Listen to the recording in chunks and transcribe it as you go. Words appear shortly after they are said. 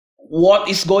What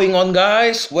is going on,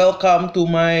 guys? Welcome to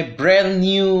my brand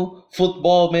new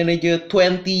Football Manager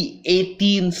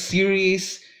 2018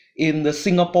 series in the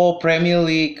Singapore Premier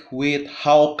League with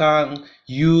Hougang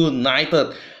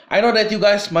United. I know that you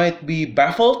guys might be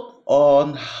baffled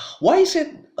on why is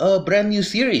it a brand new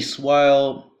series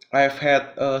while I've had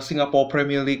a Singapore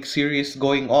Premier League series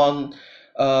going on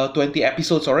 20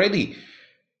 episodes already.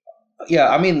 Yeah,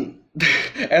 I mean,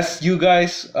 as you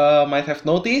guys might have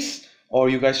noticed, or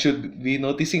you guys should be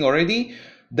noticing already,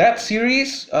 that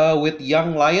series with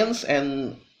Young Lions,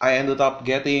 and I ended up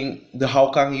getting the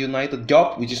Hougang United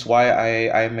job, which is why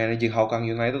I'm managing Hougang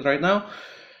United right now,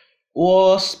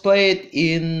 was played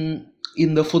in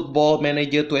the Football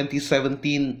Manager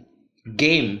 2017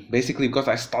 game, basically because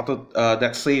I started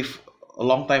that save a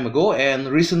long time ago, and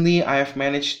recently I have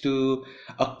managed to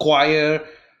acquire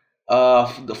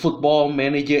the Football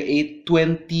Manager 8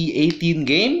 2018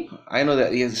 game. I know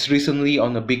that it's recently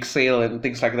on a big sale and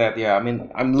things like that. Yeah, I mean,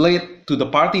 I'm late to the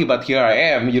party, but here I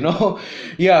am.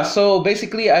 Yeah, so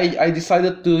basically, I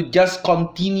decided to just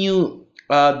continue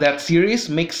that series,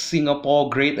 Make Singapore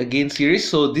Great Again series.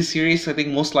 So this series, I think,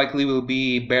 most likely will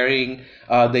be bearing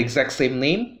the exact same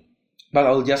name, but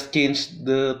I'll just change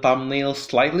the thumbnail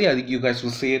slightly. I think you guys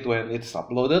will see it when it's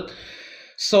uploaded.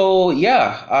 So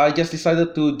yeah, I just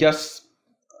decided to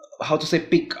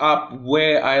pick up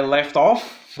where I left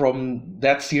off from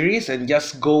that series and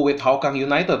just go with Hougang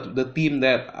United, the team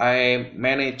that I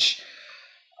manage,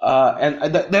 and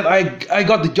that I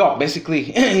got the job basically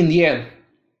in the end.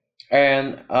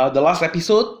 And the last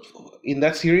episode in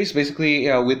that series, basically,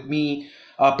 with me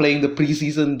playing the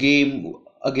preseason game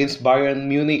against Bayern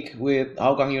Munich with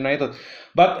Hougang United.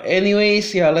 But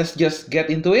anyways, yeah, let's just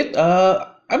get into it.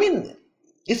 I mean,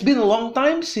 it's been a long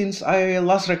time since I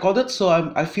last recorded, so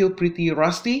I feel pretty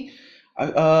rusty.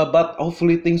 But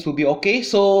hopefully things will be okay.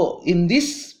 So in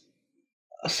this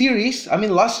series,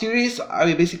 last series,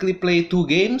 I basically played 2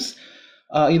 games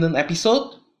in an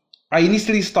episode. I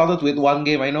initially started with 1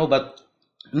 game, I know, but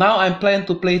now I'm planning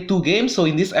to play 2 games. So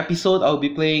in this episode, I'll be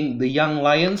playing the Young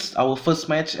Lions, our first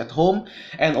match at home,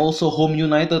 and also Home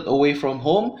United away from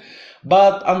home.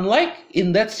 But unlike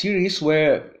in that series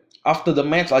where after the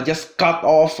match I just cut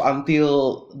off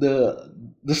until the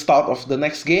start of the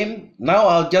next game, now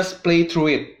I'll just play through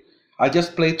it. I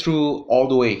just play through all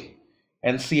the way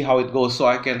and see how it goes, so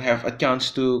I can have a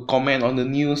chance to comment on the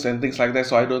news and things like that,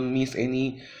 so I don't miss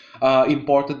any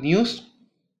important news.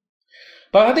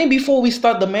 But I think before we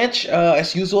start the match,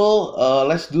 as usual,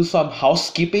 let's do some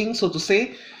housekeeping, so to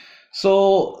say.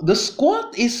 So the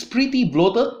squad is pretty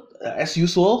bloated as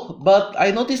usual, but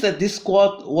I noticed that this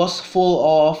squad was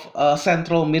full of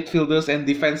central midfielders and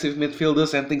defensive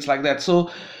midfielders and things like that.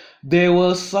 So there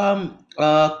were some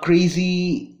there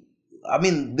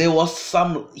was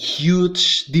some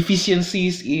huge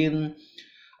deficiencies in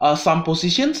some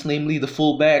positions, namely the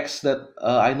fullbacks that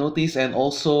I noticed, and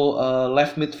also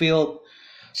left midfield.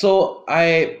 So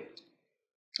I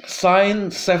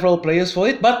signed several players for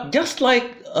it, but just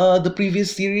like the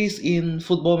previous series in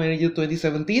Football Manager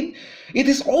 2017, it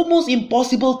is almost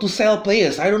impossible to sell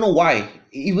players. I don't know why.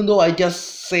 Even though I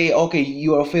just say, okay,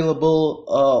 you are available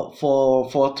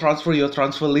for transfer, you're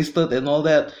transfer listed and all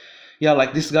that. Yeah,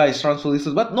 like this guy is transfer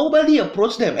listed, but nobody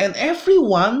approached them. And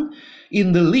everyone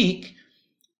in the league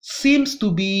seems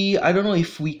to be, I don't know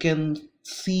if we can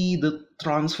see the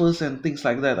transfers and things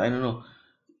like that. I don't know.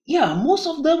 Yeah, most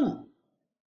of them,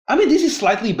 this is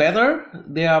slightly better.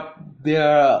 They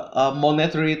are a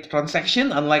monetary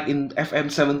transaction, unlike in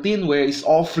FM17 where it's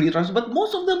all free transfer. But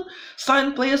most of them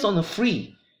sign players on a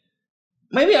free.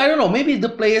 Maybe, I don't know, maybe the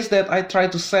players that I try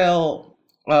to sell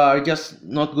are just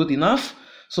not good enough.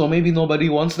 So maybe nobody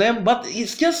wants them, but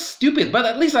it's just stupid. But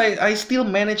at least I still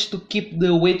managed to keep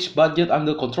the wage budget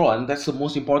under control, and that's the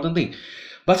most important thing.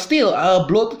 But still, a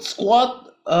bloated squad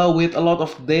with a lot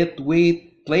of dead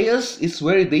weight players is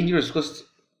very dangerous, because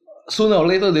sooner or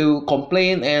later they will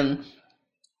complain and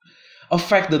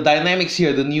affect the dynamics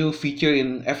here, the new feature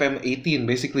in FM18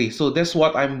 basically. So that's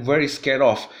what I'm very scared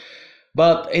of.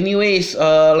 But anyways,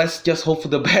 let's just hope for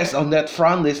the best on that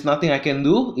front. There's nothing I can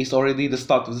do. It's already the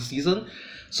start of the season.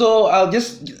 So I'll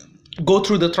just go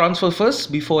through the transfer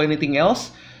first before anything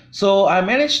else. So I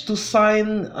managed to sign,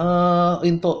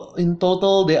 in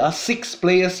total, there are 6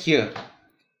 players here.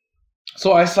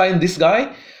 So I signed this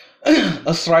guy,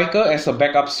 a striker, as a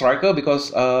backup striker,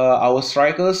 because our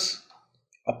strikers,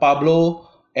 Pablo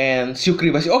and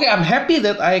Shukri Bashir. Okay, I'm happy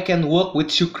that I can work with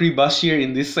Shukri Bashir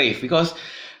in this save, because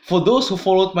for those who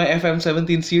followed my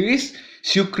FM17 series,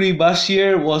 Shukri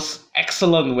Bashir was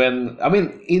excellent when,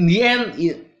 in the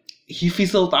end, he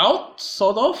fizzled out,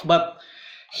 sort of, but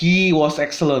He was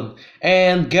excellent.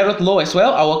 And Garrett Lowe as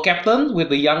well, our captain with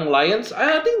the Young Lions.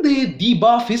 I think they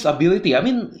debuff his ability. I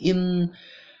mean,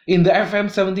 in the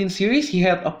FM17 series, he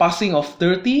had a passing of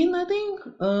 13, I think.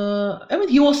 I mean,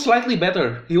 he was slightly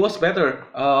better. He was better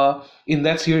in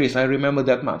that series. I remember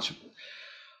that much.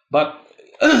 But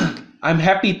I'm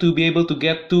happy to be able to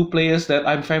get two players that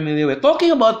I'm familiar with.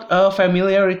 Talking about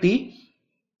familiarity,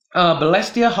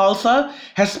 Balestia Halsa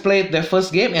has played their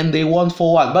first game and they won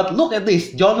 4-1. But look at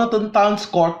this, Jonathan Tan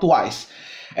scored twice.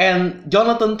 And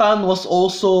Jonathan Tan was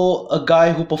also a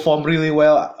guy who performed really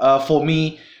well for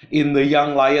me in the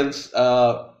Young Lions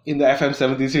in the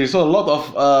FM17 series. So a lot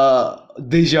of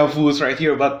deja vus right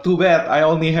here. But too bad I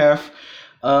only have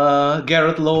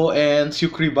Garrett Lowe and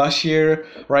Shukri Bashir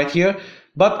right here.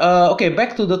 But okay,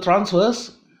 back to the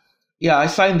transfers. Yeah, I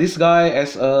signed this guy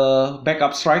as a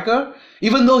backup striker.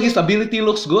 Even though his ability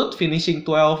looks good, finishing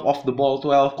 12, off the ball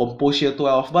 12, composure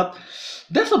 12, but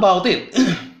that's about it.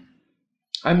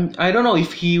 I don't know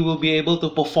if he will be able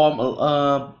to perform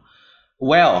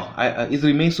well. It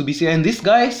remains to be seen. And this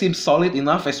guy seems solid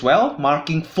enough as well,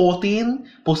 marking 14,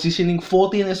 positioning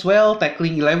 14 as well,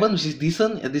 tackling 11, which is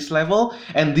decent at this level,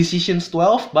 and decisions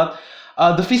 12. But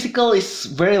the physical is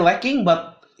very lacking,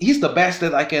 but he's the best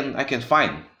that I can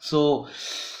find. So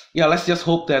yeah, let's just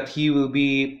hope that he will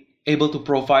be able to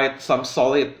provide some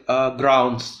solid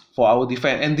grounds for our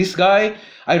defense. And this guy,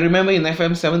 I remember in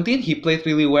FM17, he played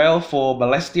really well for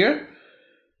Balestier.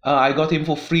 I got him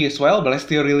for free as well.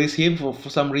 Balestier released him for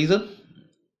some reason.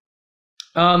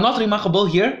 Not remarkable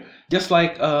here. Just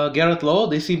like Garrett Lowe,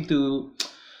 they seem to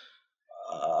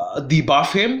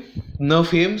debuff him, nerf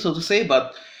him, so to say.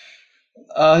 But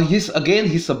he's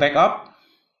a backup.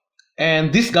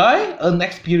 And this guy, an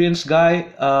experienced guy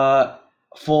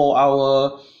for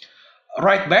our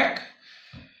right back,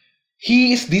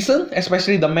 he is decent,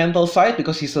 especially the mental side,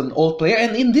 because he's an old player.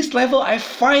 And in this level, I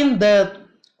find that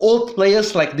old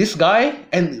players like this guy,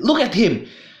 and look at him,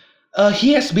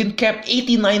 he has been capped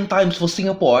 89 times for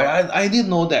Singapore. I didn't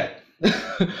know that.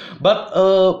 But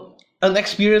an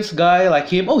experienced guy like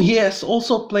him, oh, he has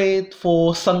also played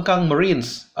for Sengkang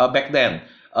Marines back then,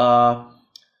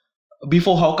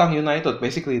 before Hougang United,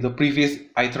 basically the previous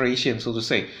iteration, so to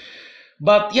say.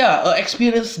 But yeah, an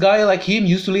experienced guy like him,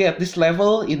 usually at this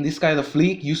level, in this kind of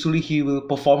league, usually he will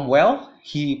perform well.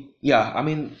 I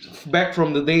mean, back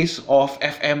from the days of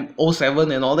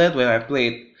FM07 and all that, when I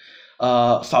played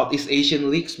Southeast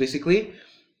Asian leagues, basically,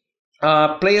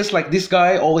 players like this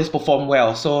guy always perform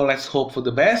well. So let's hope for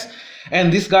the best.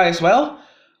 And this guy as well,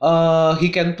 he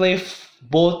can play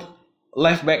both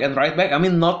left back and right back. I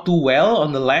mean, not too well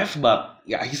on the left, but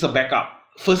yeah, he's a backup,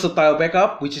 versatile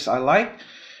backup, which is I like.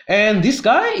 And this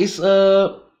guy is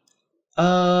a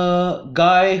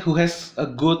guy who has a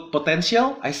good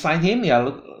potential. I signed him. Yeah,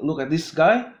 look at this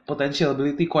guy. Potential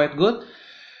ability quite good.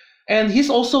 And he's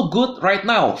also good right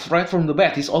now, right from the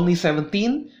bat. He's only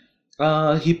 17.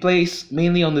 He plays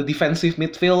mainly on the defensive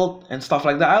midfield and stuff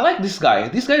like that. I like this guy.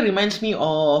 This guy reminds me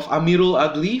of Amirul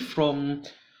Adli from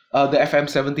the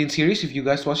FM17 series, if you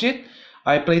guys watch it.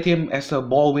 I played him as a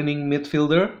ball-winning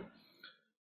midfielder.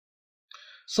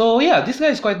 So yeah, this guy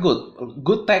is quite good.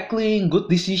 Good tackling, good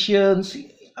decisions.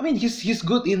 I mean, he's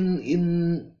good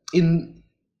in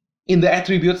the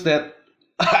attributes that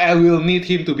I will need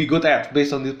him to be good at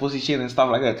based on this position and stuff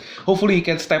like that. Hopefully, he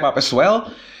can step up as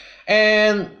well.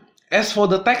 And as for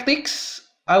the tactics,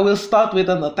 I will start with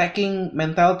an attacking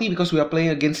mentality because we are playing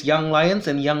against Young Lions,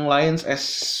 and Young Lions,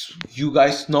 as you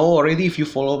guys know already, if you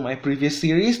follow my previous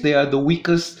series, they are the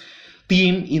weakest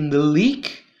team in the league,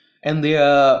 and they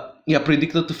are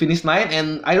predicted to finish 9th.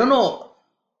 And I don't know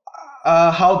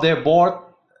how their board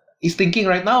is thinking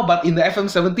right now, but in the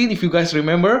FM17, if you guys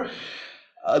remember,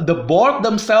 the board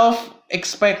themselves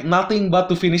expect nothing but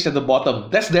to finish at the bottom.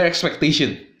 That's their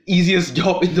expectation. Easiest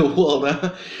job in the world.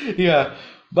 Yeah,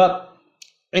 but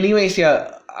anyways,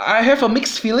 yeah, I have a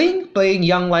mixed feeling playing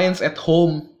Young Lions at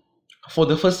home for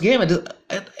the first game.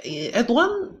 At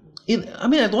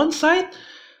one side,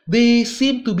 they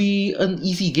seem to be an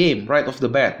easy game right off the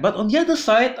bat. But on the other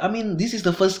side, I mean, this is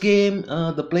the first game.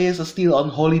 The players are still on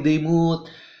holiday mood.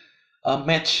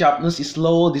 Match sharpness is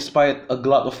low despite a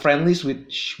lot of friendlies,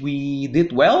 which we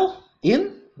did well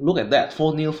in. Look at that,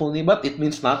 4-0, 4-0, but it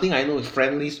means nothing. I know if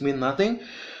friendlies mean nothing.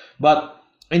 But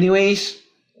anyways,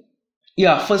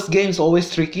 yeah, first game is always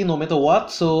tricky no matter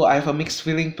what. So I have a mixed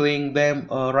feeling playing them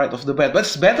right off the bat. But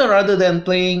it's better rather than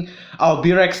playing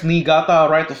Albirex Niigata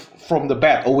right from the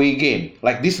bat, away game.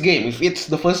 Like this game, if it's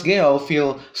the first game, I'll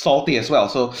feel salty as well.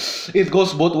 So it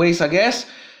goes both ways, I guess.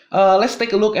 Let's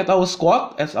take a look at our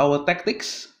squad, as our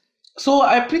tactics. So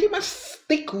I pretty much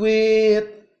stick with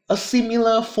a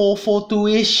similar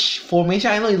 4-4-2-ish formation.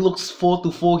 I know it looks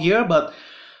 4-4 here, but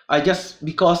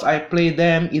because I play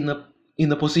them in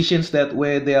the positions that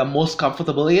where they are most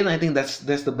comfortable in, I think that's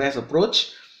the best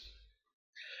approach.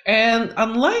 And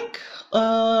unlike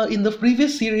in the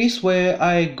previous series where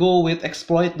I go with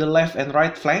exploit the left and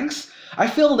right flanks, I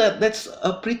feel that that's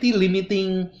a pretty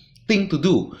limiting thing to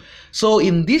do. So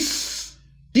in this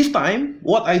time,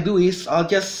 what I do is I'll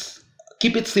just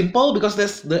keep it simple, because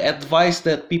that's the advice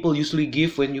that people usually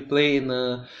give when you play in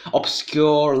a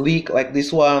obscure league like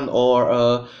this one, or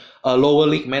a lower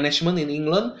league management in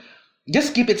England.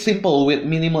 Just keep it simple with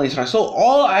minimal instruction. So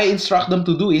all I instruct them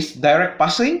to do is direct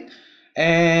passing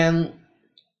and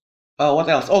what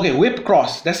else? Okay, whip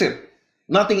cross. That's it.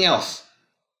 Nothing else.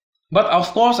 But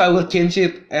of course, I will change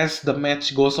it as the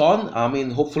match goes on. I mean,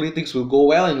 hopefully things will go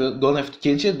well and we don't have to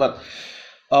change it, but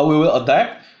we will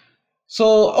adapt.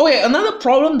 So, okay, another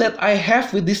problem that I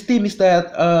have with this team is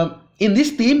that in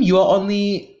this team, you are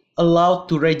only allowed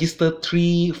to register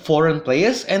 3 foreign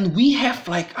players, and we have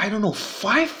like, I don't know,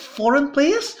 5 foreign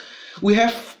players. We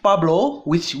have Pablo,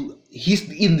 which he's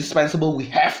indispensable. We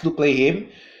have to play him.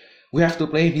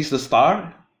 He's the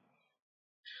star.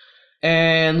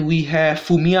 And we have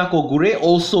Fumiya Kogure,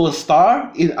 also a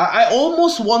star. I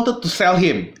almost wanted to sell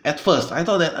him at first. I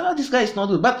thought that, this guy is not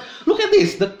good. But look at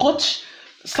this, the coach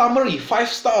summary, 5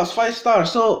 stars, 5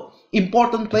 stars. So,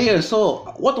 important player.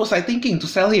 So, what was I thinking to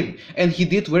sell him? And he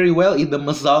did very well in the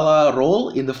Mazzala role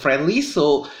in the friendlies.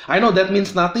 So, I know that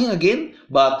means nothing again.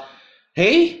 But,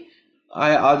 hey,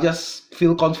 I'll just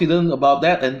feel confident about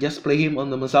that and just play him on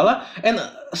the Mazzala. And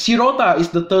Shirota is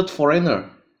the 3rd foreigner.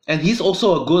 And he's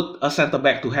also a good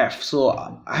center-back to have. So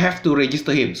I have to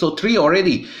register him. So 3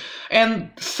 already. And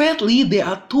sadly, there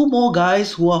are 2 more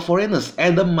guys who are foreigners.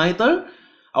 Adam Mitre,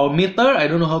 our Mitre, I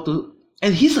don't know how to...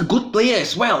 And he's a good player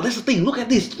as well. That's the thing. Look at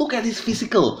this. Look at his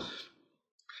physical.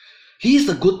 He's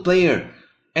a good player.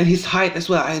 And his height as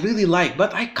well, I really like.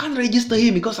 But I can't register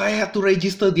him because I have to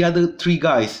register the other 3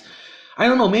 guys. I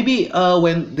don't know, maybe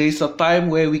when there's a time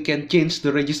where we can change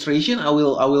the registration, I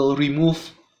will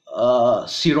remove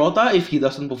Shirota if he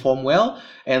doesn't perform well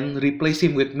and replace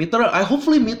him with Mitre.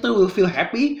 Hopefully Mitre will feel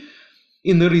happy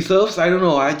in the reserves. I don't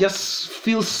know, I just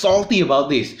feel salty about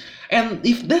this. And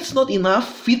if that's not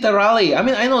enough, Vitarale, I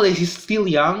mean, I know that he's still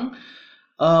young,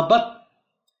 but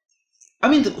I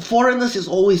mean, the foreigners is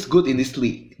always good in this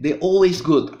league. They're always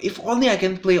good. If only I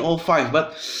can play all 5,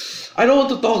 but I don't want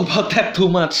to talk about that too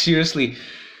much, seriously.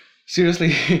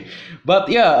 But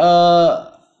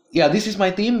yeah, this is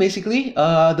my team basically.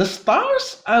 The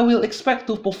stars I will expect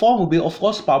to perform will be, of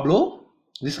course, Pablo,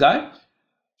 this guy,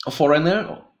 a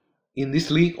foreigner in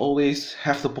this league, always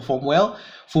have to perform well.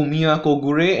 Fumiya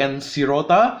Kogure and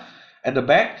Shirota at the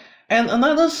back. And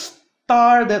another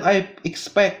star that I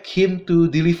expect him to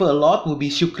deliver a lot will be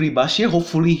Shukri Bashir.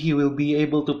 Hopefully he will be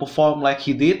able to perform like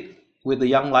he did with the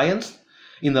Young Lions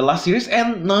in the last series.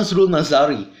 And Nazrul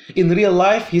Nazari. In real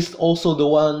life, he's also the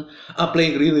one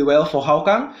playing really well for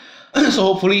Hougang.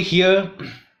 So hopefully here,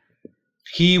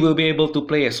 he will be able to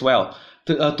play as well.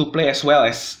 To play as well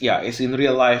as in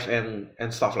real life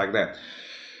and stuff like that.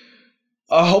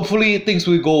 Hopefully things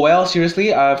will go well.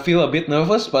 Seriously, I feel a bit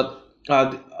nervous, but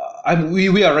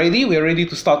we are ready. We are ready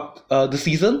to start the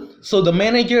season. So the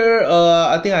manager,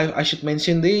 I think I should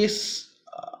mention this.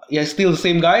 Still the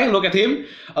same guy. Look at him.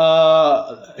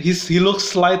 He looks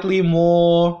slightly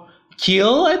more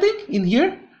chill, I think, in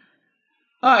here.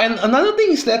 And another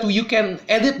thing is that you can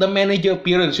edit the manager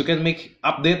appearance. You can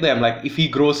update them, like if he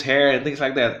grows hair and things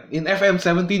like that. In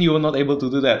FM17, you were not able to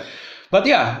do that. But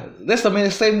yeah, that's the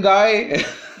same guy,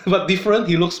 but different.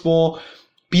 He looks more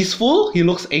peaceful. He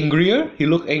looks angrier. He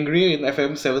looked angrier in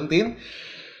FM17.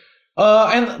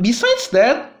 And besides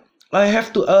that, I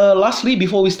have to, lastly,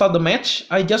 before we start the match,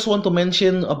 I just want to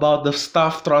mention about the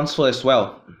staff transfer as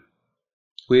well,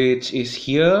 which is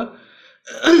here.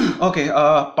 Okay,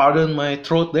 pardon my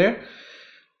throat there.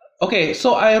 Okay,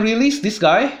 so I released this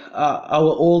guy, our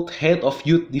old head of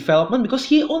youth development, because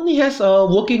he only has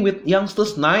working with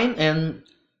youngsters 9 and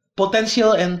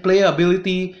potential and player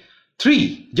ability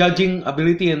 3, judging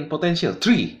ability and potential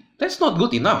 3. That's not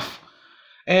good enough.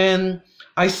 And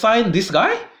I signed this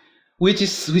guy, which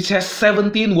has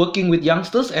 17 working with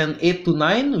youngsters and 8 to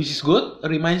 9, which is good.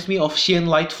 Reminds me of Shane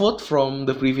Lightfoot from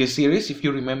the previous series, if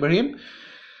you remember him.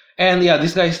 And yeah,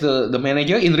 this guy is the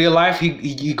manager. In real life,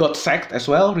 he got sacked as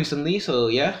well recently, so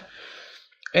yeah.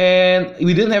 And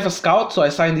we didn't have a scout, so I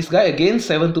signed this guy again,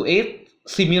 7 to 8,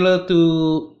 similar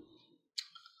to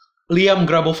Liam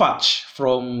Grabovac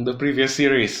from the previous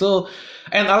series. So,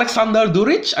 and Alexander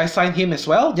Duric, I signed him as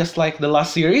well, just like the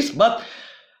last series. But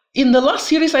In the last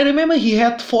series, I remember he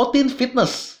had 14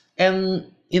 fitness, and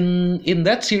in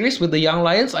that series with the Young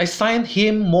Lions, I signed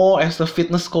him more as a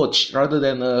fitness coach rather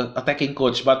than a attacking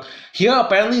coach. But here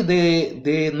apparently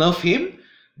they nerf him.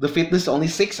 The fitness only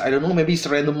 6. I don't know. Maybe it's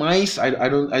randomized. I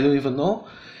don't even know.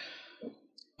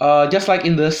 Just like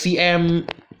in the CM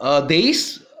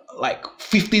days, like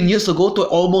 15 years ago to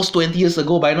almost 20 years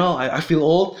ago by now, I feel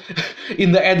old.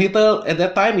 In the editor at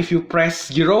that time, if you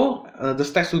press 0, the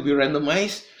stats will be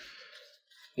randomized.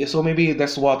 Yeah, so maybe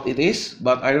that's what it is,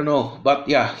 but I don't know. But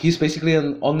yeah, he's basically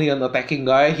only an attacking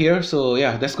guy here, so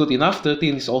yeah, that's good enough.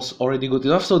 13 is also already good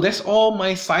enough. So that's all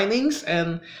my signings,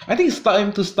 and I think it's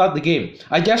time to start the game.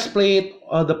 I just played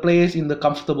the players in the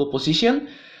comfortable position,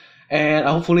 and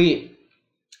hopefully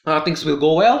things will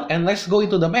go well. And let's go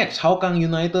into the match. Hougang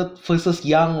United versus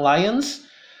Young Lions.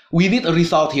 We need a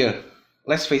result here.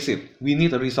 Let's face it, we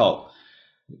need a result.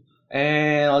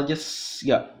 And I'll just,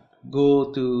 yeah,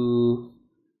 go to...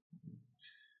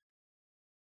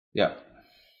 Yeah.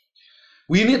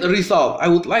 We need a result. I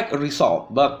would like a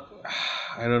result, but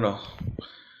I don't know.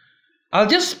 I'll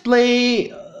just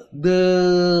play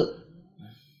the...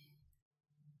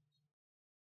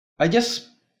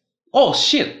 Oh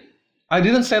shit! I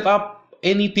didn't set up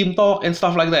any team talk and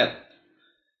stuff like that.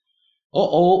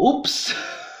 Oops.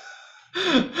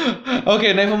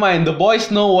 Okay, never mind. The boys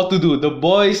know what to do. The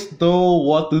boys know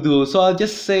what to do. So I'll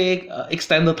just say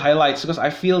extended highlights because I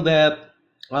feel that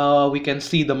we can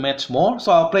see the match more.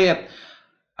 So I'll play it.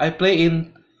 I play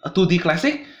in a 2D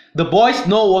classic. The boys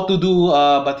know what to do,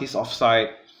 but he's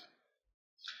offside.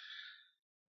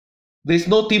 There's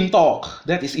no team talk.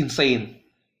 That is insane.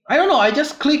 I don't know. I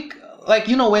just click, like,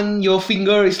 you know, when your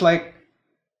finger is like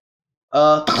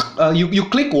you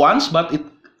click once, but it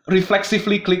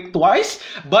reflexively click twice.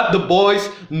 But the boys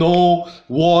know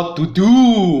what to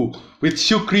do with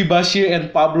Shukri, Bashir,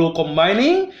 and Pablo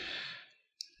combining.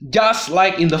 Just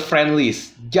like in the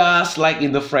friendlies. Just like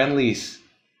in the friendlies.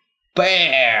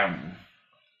 Bam!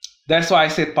 That's why I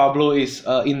said Pablo is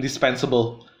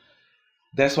indispensable.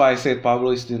 That's why I said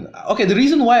Pablo is... Okay, the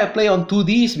reason why I play on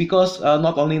 2D is because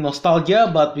not only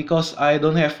nostalgia, but because I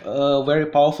don't have a very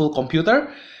powerful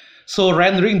computer. So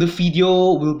rendering the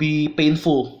video will be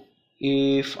painful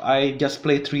if I just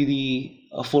play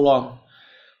 3D full on.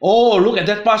 Oh, look at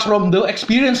that pass from the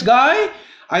experienced guy.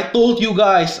 I told you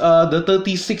guys, the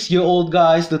 36-year-old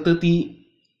guys, the 30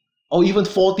 or even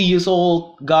 40 years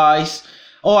old guys.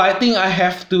 Oh, I think I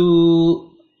have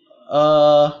to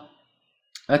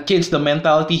change the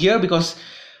mentality here because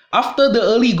after the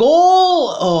early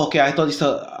goal, oh, okay, I thought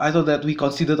that we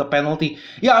considered a penalty.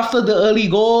 Yeah, after the early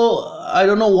goal, I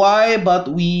don't know why, but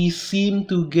we seem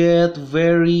to get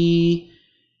very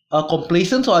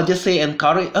complacent. So I'll just say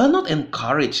encourage. Not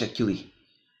encourage actually.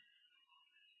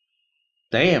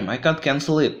 Damn, I can't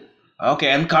cancel it.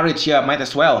 Okay, encourage, yeah, might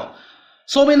as well.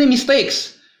 So many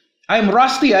mistakes. I'm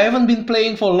rusty. I haven't been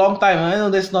playing for a long time. I know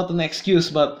that's not an excuse,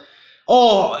 but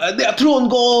oh, they are through on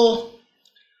goal.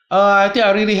 I think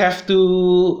I really have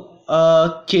to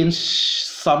change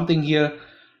something here.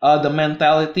 The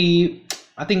mentality,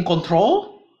 I think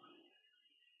control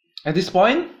at this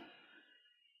point,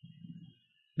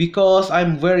 because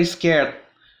I'm very scared.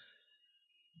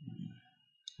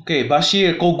 Okay,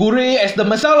 Bashir, Kogure as the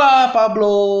Masala,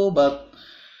 Pablo, but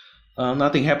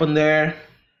nothing happened there.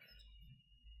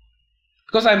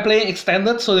 Because I'm playing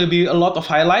extended, so there'll be a lot of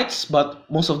highlights, but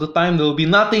most of the time there'll be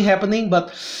nothing happening.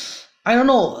 But I don't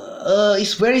know,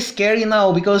 it's very scary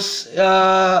now because,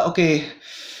 okay,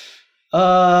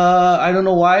 I don't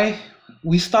know why.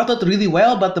 We started really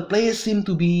well, but the players seem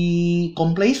to be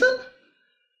complacent.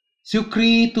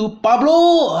 Sukri to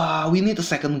Pablo, we need a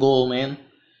second goal, man.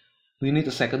 We need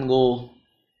a second goal.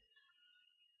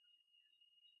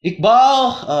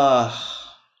 Iqbal,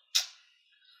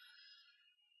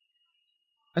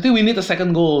 I think we need a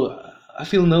second goal. I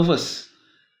feel nervous.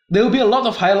 There will be a lot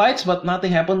of highlights, but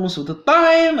nothing happened most of the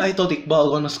time. I thought Iqbal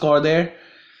gonna score there.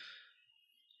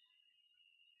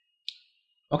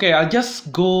 Okay, I'll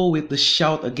just go with the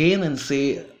shout again and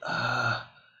say, oh,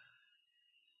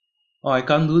 I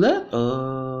can't do that.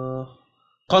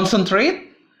 Concentrate.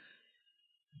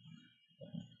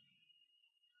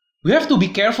 We have to be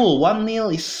careful.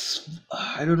 1-0 is,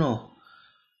 I don't know.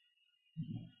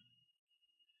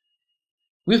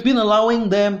 We've been allowing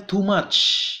them too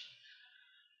much.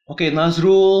 Okay,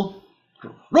 Nazrul.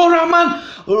 Rahman!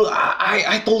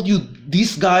 I told you,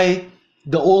 this guy,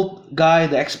 the old guy,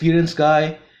 the experienced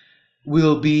guy,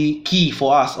 will be key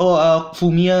for us. Oh,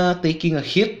 Fumia taking a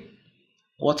hit.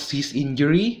 What's his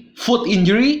injury? Foot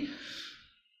injury.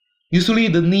 Usually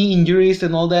the knee injuries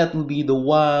and all that will be the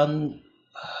one.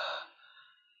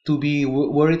 to be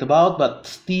worried about, but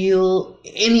still,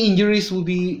 any injuries will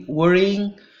be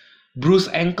worrying. Bruised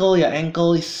ankle, yeah,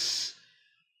 ankle is.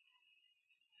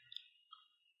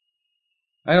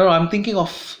 I don't know. I'm thinking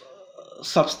of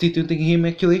substituting him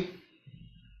actually.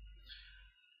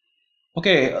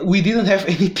 Okay, we didn't have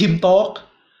any team talk,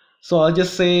 so I'll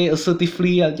just say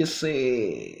assertively. I'll just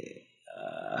say,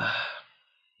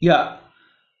 yeah,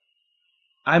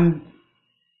 I'm.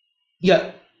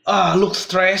 Yeah, look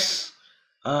stressed.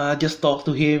 Just talk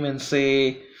to him and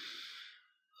say,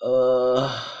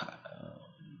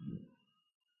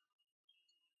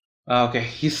 okay,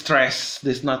 he's stressed.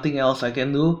 There's nothing else I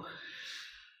can do.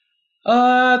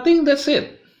 I think that's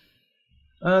it.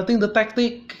 I think the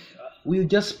tactic we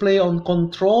just play on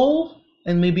control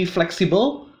and maybe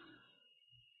flexible.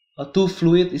 Too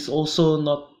fluid is also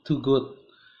not too good.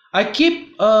 I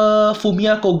keep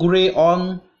Fumiya Kogure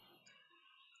on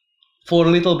for a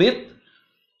little bit.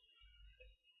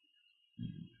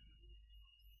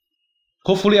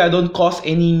 Hopefully I don't cause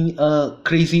any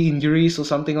crazy injuries or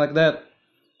something like that.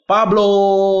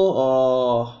 Pablo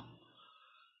or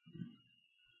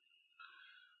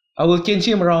I will change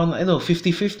him around, I don't know,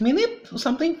 55th minute or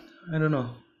something. I don't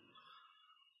know.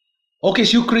 Okay,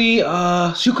 Shukri,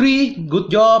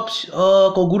 good job.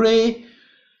 Kogure,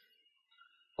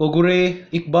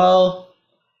 Iqbal,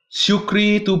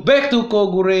 Shukri to back to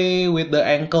Kogure with the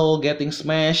ankle getting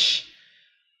smashed.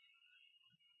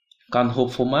 Can't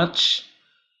hope for much.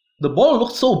 The ball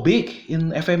looked so big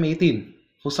in FM18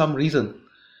 for some reason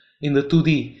in the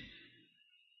 2D.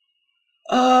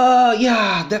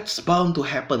 Yeah, that's bound to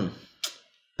happen.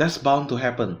 That's bound to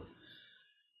happen.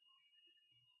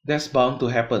 That's bound to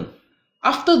happen.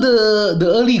 After the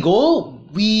early goal,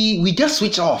 we just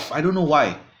switch off. I don't know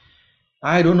why.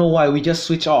 We just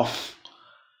switch off.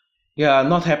 Yeah,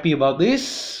 not happy about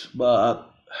this, but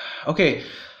okay.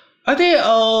 I think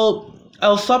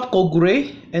I'll sub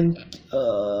Kogure and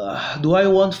do I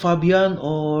want Fabian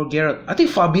or Garrett? I think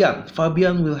Fabian.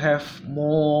 Fabian will have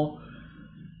more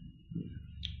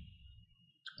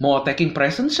attacking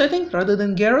presence, I think, rather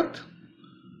than Garrett.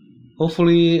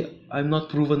 Hopefully, I'm not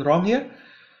proven wrong here.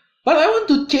 But I want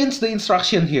to change the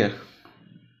instruction here.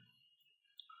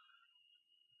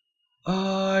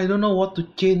 I don't know what to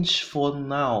change for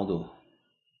now, though.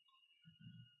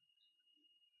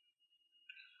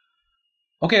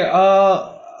 Okay,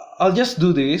 I'll just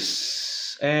do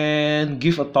this and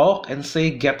give a talk and say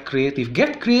get creative.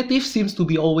 Get creative seems to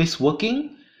be always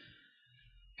working,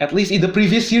 at least in the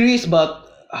previous series, but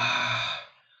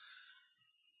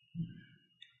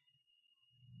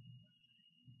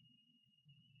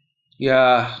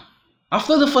yeah,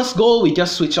 after the first goal, we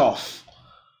just switch off.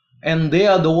 And they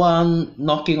are the one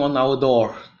knocking on our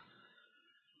door.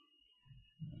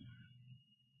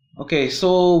 Okay,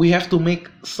 so we have to make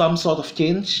some sort of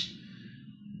change.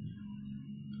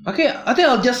 Okay, I think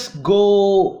I'll just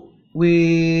go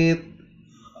with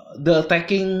the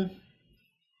attacking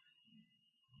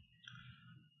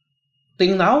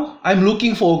thing now. I'm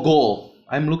looking for a goal.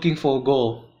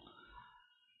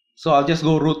 So I'll just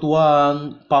go route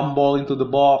 1, pump ball into the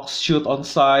box, shoot on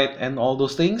side, and all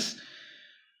those things.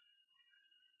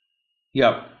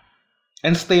 Yep.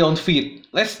 And stay on feet.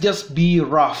 Let's just be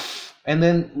rough. And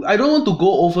then I don't want to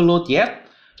go overload yet,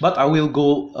 but I will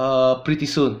go pretty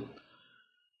soon.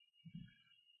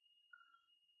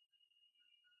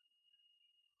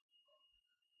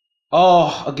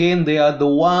 Oh, again, they are the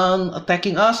one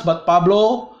attacking us, but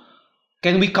Pablo,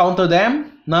 can we counter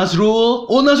them? Nazrul.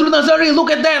 Oh, Nazrul Nazari,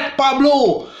 look at that.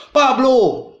 Pablo.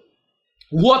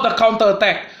 What a counter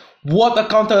attack.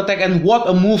 And what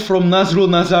a move from Nazrul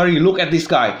Nazari. Look at this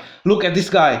guy.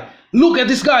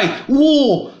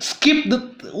 Whoa, skip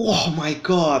the... Oh my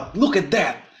god, look at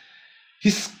that. He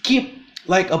skipped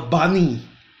like a bunny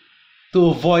to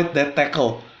avoid that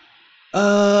tackle.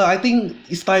 I think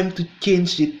it's time to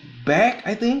change it back,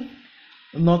 I think.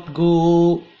 Not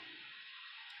go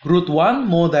route 1,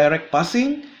 more direct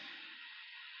passing.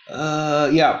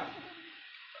 Yeah,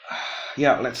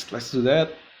 let's do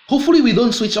that. Hopefully we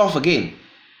don't switch off again.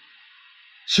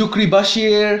 Shukri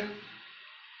Bashir.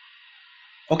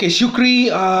 Okay, Shukri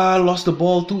lost the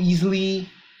ball too easily.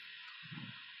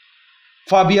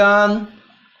 Fabian.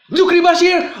 Shukri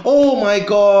Bashir. Oh my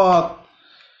god.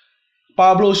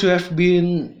 Pablo should have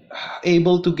been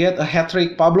able to get a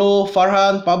hat-trick. Pablo,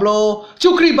 Farhan,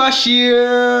 Shukri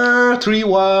Bashir,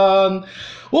 3-1.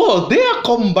 Oh, they are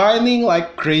combining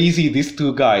like crazy, these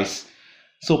two guys.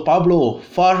 So Pablo,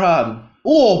 Farhan,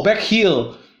 oh, back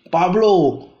heel,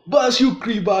 Pablo, but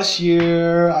Shukri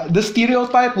Bashir. The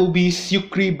stereotype will be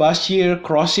Shukri Bashir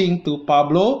crossing to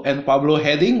Pablo and Pablo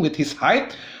heading with his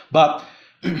height. But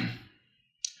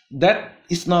that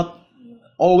is not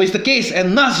always the case.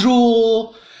 And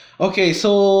Nazrul. Okay,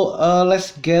 so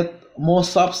let's get more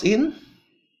subs in.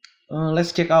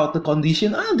 Let's check out the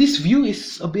condition. This view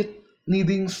is a bit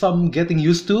needing some getting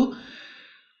used to.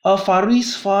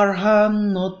 Faris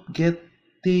Farhan not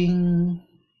getting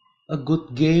a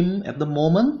good game at the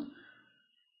moment.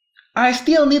 I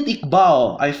still need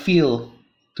Iqbal, I feel,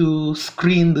 to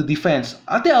screen the defense.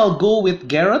 I think I'll go with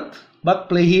Garrett, but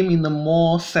play him in a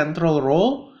more central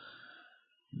role.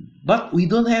 But we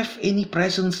don't have any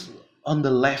presence on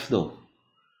the left though.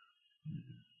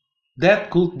 That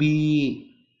could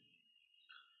be,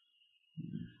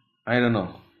 I don't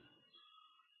know.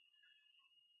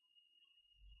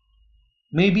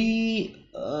 Maybe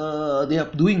they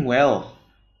are doing well.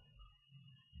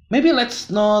 Maybe let's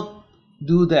not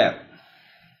do that.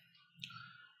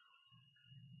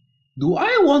 Do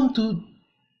I want to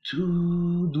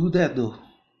do that though?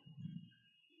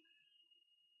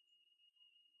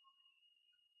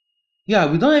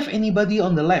 Yeah, we don't have anybody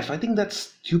on the left. I think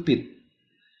that's stupid.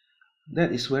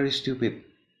 That is very stupid.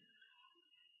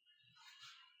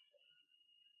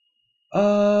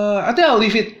 I think I'll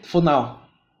leave it for now.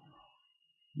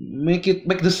 Make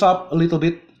the sub a little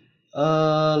bit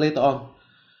later on.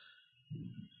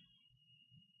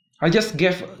 I just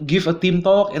give a team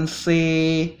talk and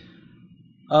say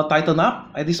tighten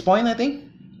up at this point, I think.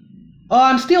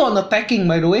 I'm still on attacking,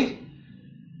 by the way.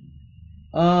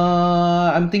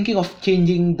 I'm thinking of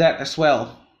changing that as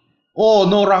well. Oh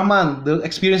no, Rahman, the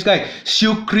experienced guy.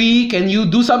 Shukri, can you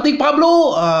do something,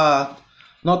 Pablo?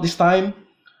 Not this time.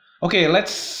 Okay,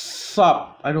 let's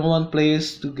sub. I don't want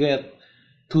players to get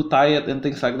too tired and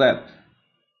things like that.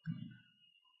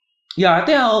 Yeah, I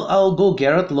think I'll go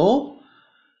Garrett low.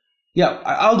 Yeah,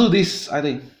 I'll do this, I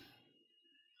think.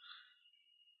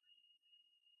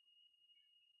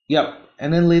 Yep,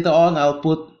 and then later on I'll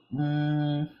put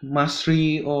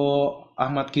Masri or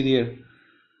Ahmad Kidir.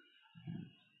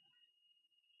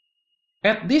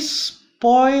 At this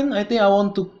point, I think I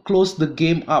want to close the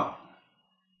game up.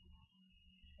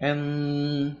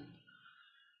 And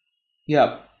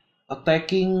yeah,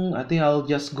 attacking, I think I'll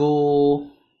just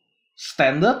go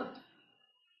standard.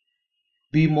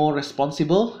 Be more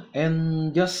responsible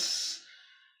and just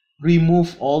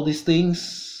remove all these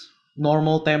things.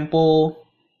 Normal tempo.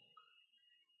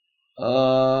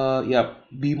 Yeah,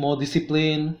 be more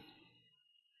disciplined.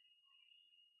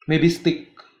 Maybe stick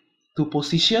to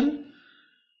position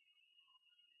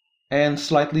and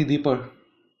slightly deeper.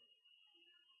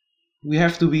 We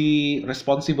have to be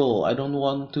responsible. I don't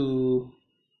want to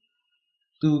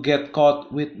get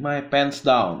caught with my pants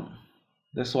down.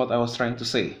 That's what I was trying to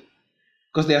say.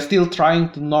 Because they are still trying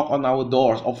to knock on our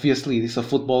doors. Obviously, it's a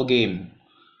football game.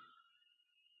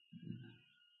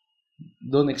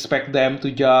 Don't expect them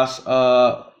to just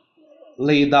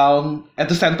lay down at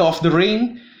the center of the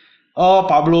ring. Oh,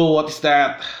 Pablo, what is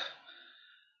that?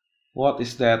 What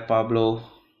is that, Pablo?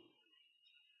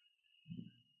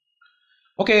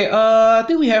 Okay, I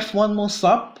think we have one more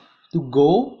sub to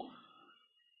go.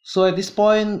 So at this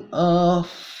point,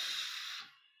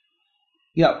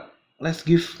 yeah, let's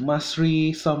give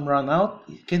Masri some run out.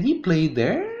 Can he play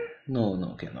there?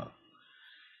 No, cannot.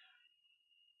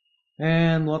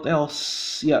 And what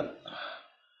else? Yeah.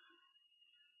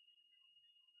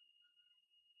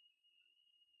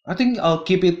 I think I'll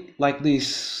keep it like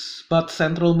this. But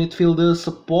central midfielder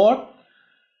support.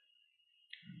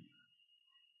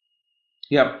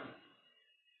 Yep.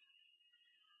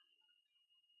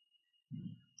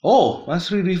 Oh,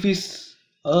 Masri Rifi's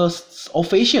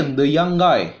ovation, the young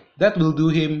guy. That will do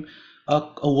him a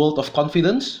world of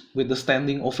confidence with the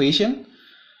standing ovation.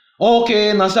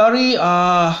 Okay, Nazari,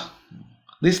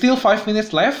 there's still 5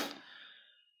 minutes left.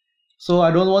 So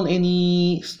I don't want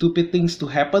any stupid things to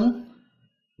happen.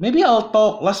 Maybe I'll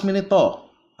talk last minute talk.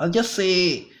 I'll just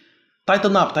say,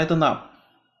 tighten up.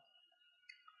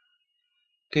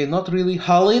 Okay, not really.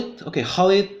 Khalid. Okay,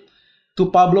 Khalid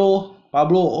to Pablo.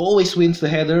 Pablo always wins the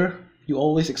header. You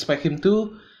always expect him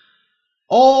to.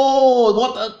 Oh,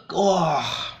 what a...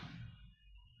 Oh.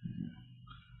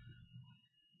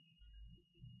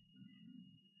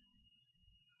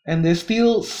 And there's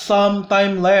still some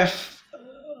time left.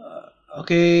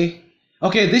 Okay,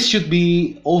 this should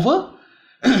be over.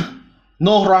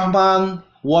 No, Rahman,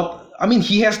 what? I mean,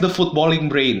 he has the footballing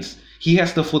brains.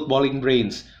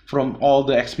 From all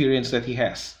the experience that he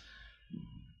has.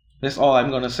 That's all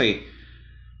I'm gonna say.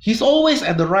 He's always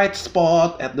at the right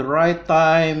spot, at the right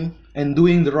time, and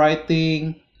doing the right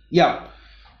thing. Yeah.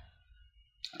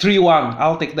 3-1,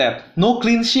 I'll take that. No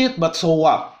clean sheet, but so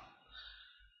what?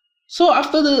 So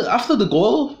after the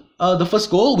goal, the first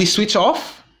goal, we switch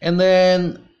off, and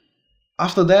then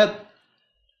after that,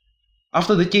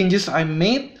 after the changes I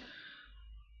made,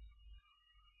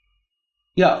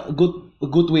 yeah, a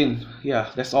good win. Yeah,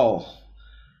 that's all.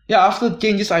 Yeah, after the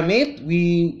changes I made,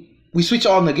 we switch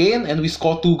on again and we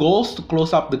score 2 goals to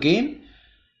close up the game.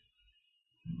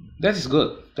 That is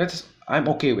good. That's I'm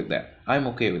okay with that. I'm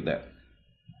okay with that.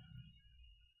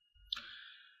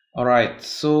 All right.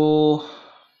 So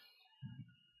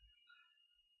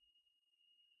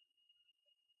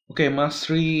okay,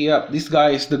 Masri. Yeah, this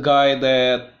guy is the guy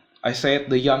that I said,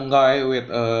 the young guy with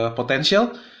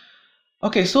potential.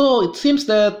 Okay, so it seems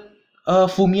that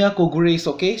Fumiya Kogure is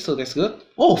okay, so that's good.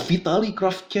 Oh, Vitaly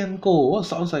Kravchenko. Oh,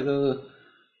 sounds like a.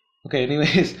 Okay,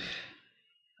 anyways.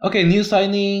 Okay, new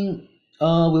signing.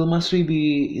 Will Masri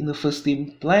be in the first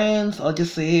team plans? I'll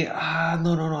just say,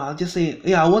 no. I'll just say,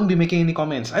 yeah, I won't be making any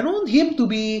comments. I don't want him to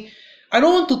be. I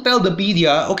don't want to tell the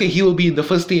media, okay, he will be in the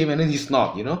first team and then he's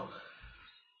not, you know?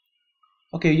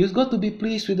 Okay, you've got to be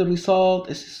pleased with the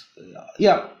result.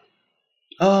 Yeah.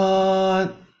 Uh,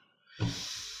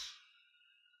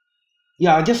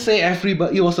 yeah, I just say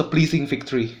everybody. It was a pleasing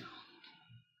victory.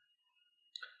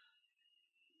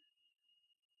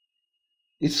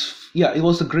 It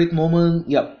was a great moment.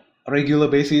 Yeah, regular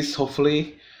basis.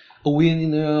 Hopefully, a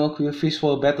win. We fish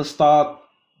for a better start.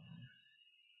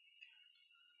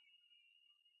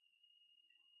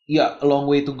 Yeah, a long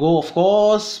way to go. Of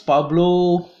course,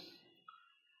 Pablo.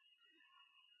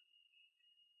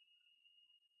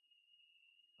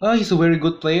 He's a very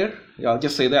good player. Yeah, I'll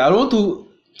just say that. I don't want to.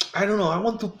 I don't know. I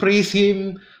want to praise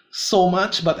him so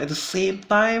much, but at the same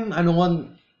time, I don't want.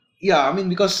 Yeah, I mean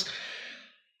because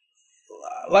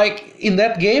like in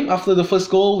that game after the first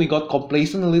goal we got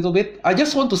complacent a little bit. I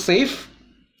just want to save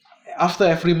after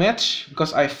every match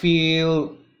because I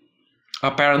feel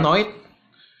paranoid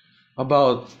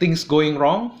about things going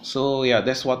wrong. So yeah,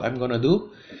 that's what I'm gonna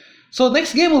do. So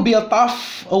next game will be a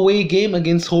tough away game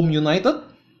against Home United.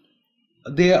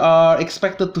 They are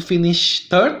expected to finish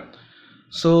third,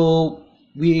 so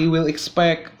we will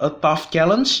expect a tough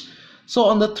challenge. So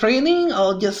on the training,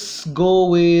 I'll just go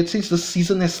with, since the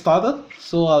season has started,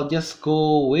 so I'll just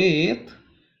go with,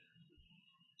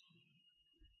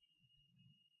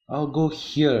 I'll go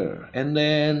here. And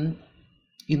then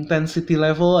intensity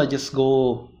level, I just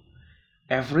go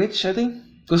average, I think.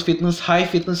 Because high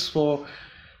fitness for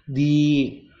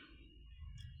the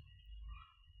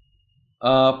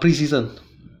preseason.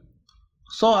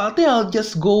 So I think I'll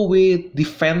just go with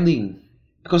defending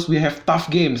because we have tough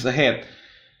games ahead.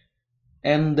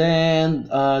 And then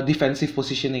defensive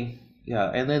positioning.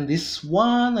 Yeah, and then this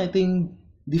one, I think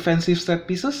defensive set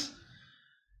pieces.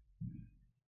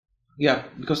 Yeah,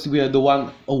 because we are the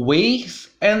one away.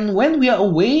 And when we are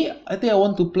away, I think I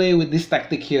want to play with this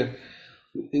tactic here,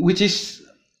 which is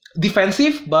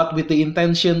defensive but with the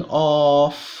intention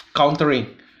of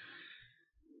countering.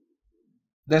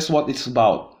 That's what it's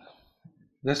about.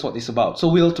 That's what it's about. So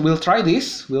we'll try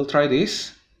this. We'll try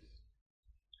this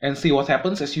and see what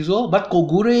happens as usual. But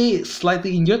Kogure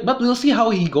slightly injured, but we'll see how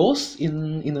he goes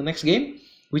in the next game,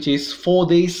 which is 4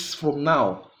 days from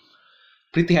now.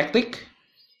 Pretty hectic.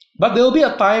 But there will be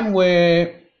a time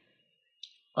where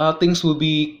things will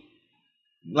be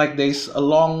like there's a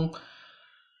long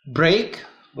break,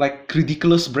 like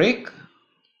ridiculous break.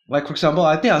 Like for example,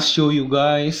 I think I'll show you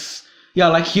guys. Yeah,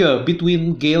 like here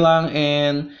between Geylang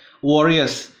and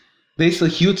Warriors, there's a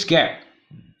huge gap.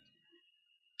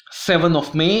 7th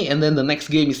of May, and then the next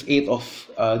game is 8th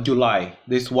of July.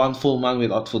 There's one full month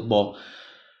without football.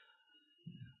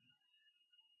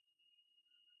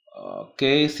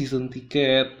 Okay, season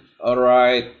ticket.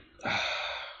 Alright.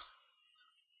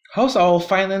 How's our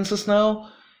finances now?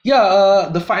 Yeah,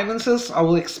 the finances I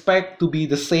will expect to be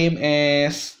the same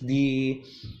as the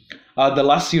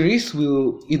last series.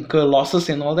 Will incur losses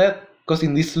and all that because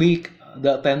in this league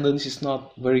the attendance is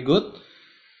not very good.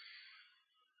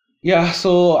 Yeah,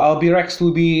 so Albirex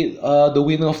will be the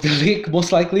winner of the league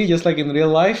most likely, just like in real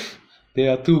life. They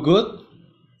are too good.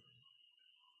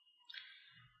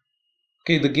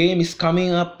 Okay, the game is coming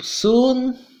up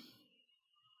soon.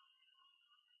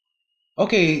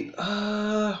 Okay,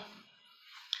 I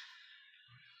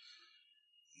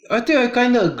think I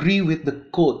kind of agree with the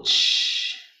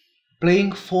coach.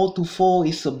 Playing 4-4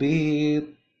 is a bit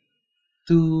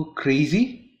too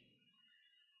crazy.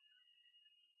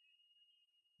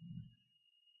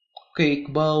 Okay,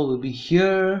 Iqbal will be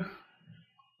here.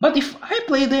 But if I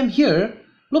play them here,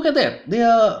 look at that. They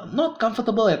are not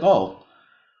comfortable at all.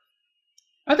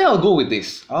 I think I'll go with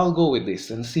this. I'll go with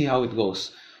this and see how it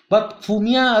goes. But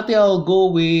Fumiya, I think I'll go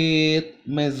with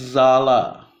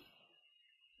Mezzala.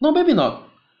 No, maybe not.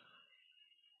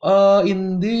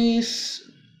 In this,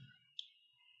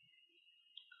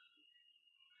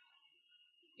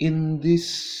 in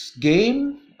this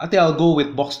game, I think I'll go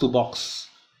with box to box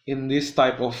in this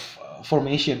type of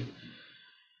formation.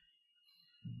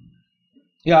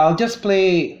 Yeah, I'll just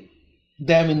play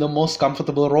them in the most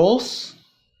comfortable roles.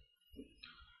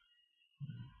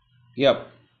 Yep.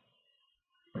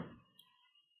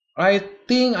 I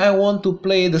think I want to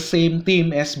play the same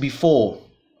team as before,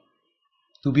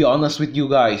 to be honest with you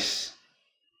guys.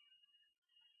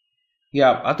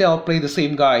 Yeah, I think I'll play the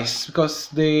same guys because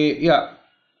yeah,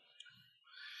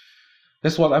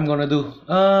 that's what I'm gonna do.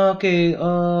 Okay,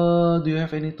 do you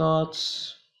have any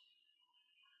thoughts?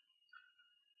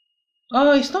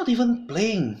 It's not even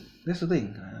playing. That's the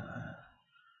thing.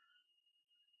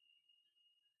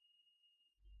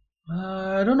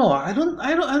 I don't know. I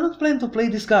don't plan to play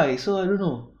this guy, so I don't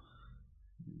know.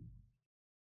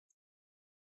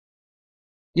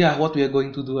 Yeah, what we are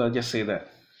going to do, I'll just say that.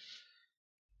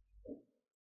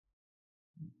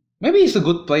 Maybe he's a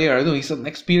good player. I know he's an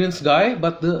experienced guy,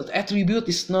 but the attribute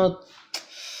is not.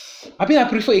 I mean, I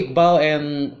prefer Iqbal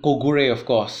and Kogure, of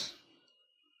course.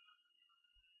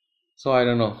 So I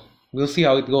don't know. We'll see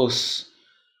how it goes.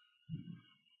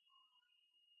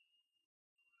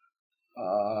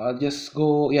 Just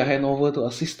go, yeah, hand over to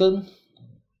assistant.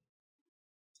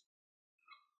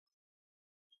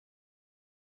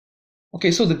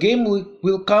 Okay, so the game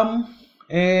will come,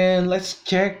 and let's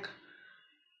check.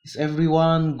 Is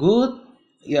everyone good?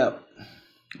 Yeah.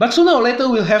 But sooner or later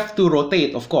we'll have to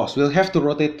rotate, of course. We'll have to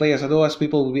rotate players, otherwise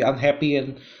people will be unhappy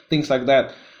and things like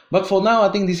that. But for now, I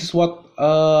think this is what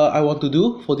I want to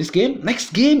do for this game.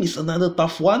 Next game is another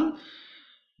tough one.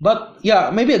 But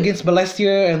yeah, maybe against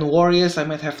Balestier and Warriors, I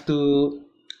might have to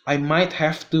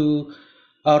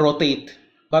rotate.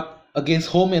 But against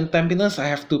Home and Tampines, I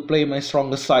have to play my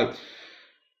strongest side.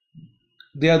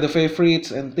 They are the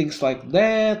favorites and things like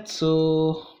that.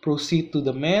 So proceed to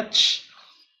the match.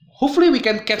 Hopefully we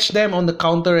can catch them on the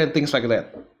counter and things like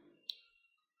that.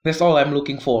 That's all I'm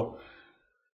looking for.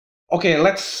 Okay,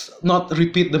 let's not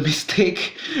repeat the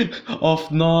mistake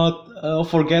of not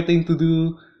forgetting to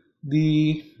do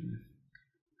the.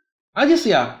 I just,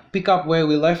 yeah, pick up where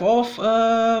we left off.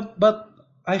 But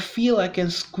I feel I can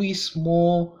squeeze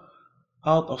more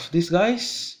out of these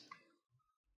guys.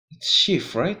 It's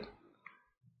shift, right?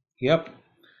 Yep.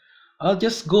 I'll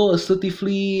just go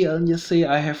assertively and just say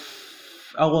I have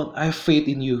faith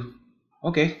in you.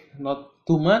 Okay, not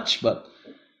too much, but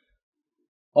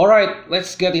alright,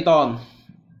 let's get it on.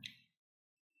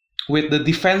 With the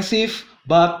defensive,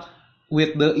 but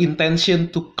with the intention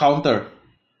to counter.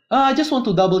 I just want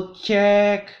to double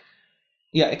check.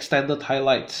 Yeah, extended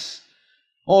highlights.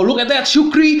 Oh, look at that!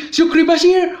 Shukri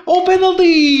Bashir! Oh,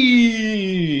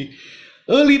 penalty!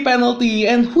 Early penalty.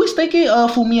 And who is taking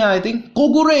Fumiya, I think?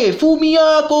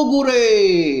 Fumiya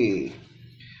Kogure!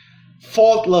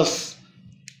 Faultless.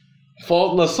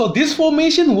 So this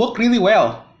formation worked really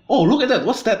well. Oh, look at that.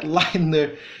 What's that line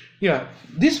there? Yeah,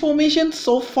 this formation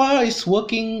so far is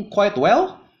working quite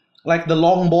well. Like the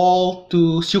long ball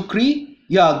to Shukri.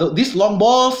 Yeah, these long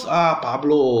balls.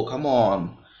 Pablo, come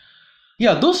on.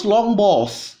 Yeah, those long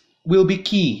balls will be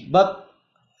key. But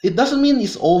it doesn't mean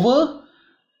it's over.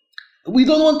 We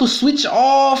don't want to switch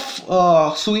off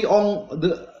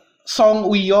Song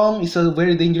Uyong is a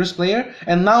very dangerous player.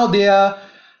 And now they are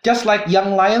just like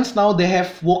young lions. Now they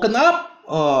have woken up.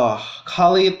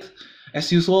 Khalid,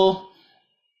 as usual.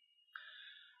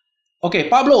 Okay,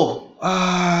 Pablo.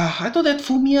 I thought that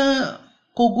Fumiya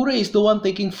Kogure is the one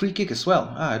taking free kick as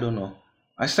well. I don't know.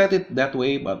 I said it that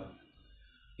way, but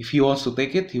if he wants to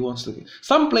take it, he wants to take it.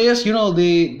 Some players,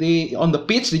 they on the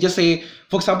pitch, they just say,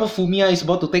 for example, Fumiya is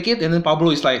about to take it, and then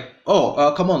Pablo is like,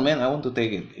 oh, come on, man, I want to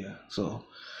take it. Yeah, so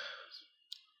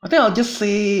I think I'll just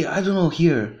say, I don't know,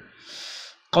 here.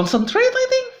 Concentrate, I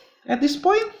think, at this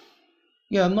point.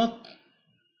 Yeah, not.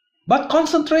 But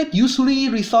concentrate usually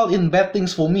result in bad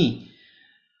things for me.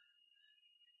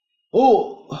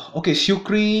 Oh, okay,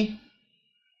 Shukri.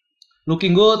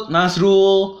 Looking good.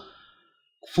 Nazrul.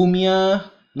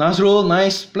 Fumiya. Nazrul,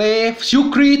 nice play.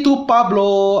 Shukri to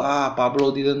Pablo.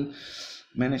 Pablo didn't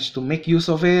manage to make use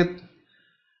of it.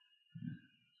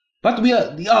 But we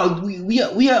are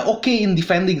okay in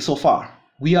defending so far.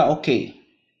 We are okay.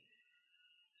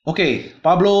 Okay,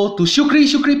 Pablo to Shukri.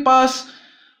 Shukri pass.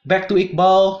 Back to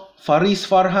Iqbal. Faris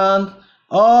Farhan.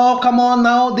 Oh, come on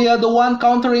now. They are the one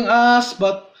countering us.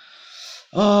 But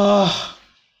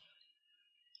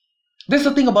that's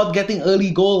the thing about getting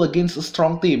early goal against a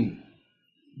strong team.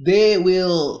 They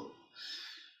will.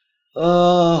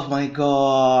 Oh my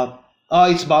god. Oh,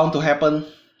 it's bound to happen.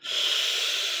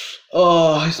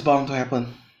 Oh, it's bound to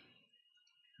happen.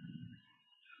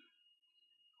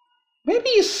 Maybe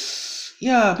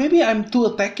yeah, maybe I'm too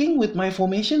attacking with my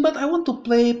formation, but I want to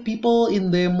play people in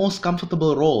their most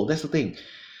comfortable role. That's the thing.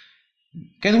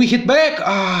 Can we hit back?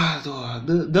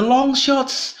 The long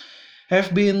shots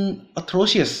have been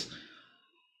atrocious.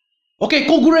 Okay,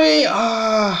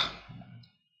 Kogure.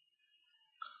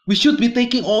 We should be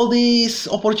taking all these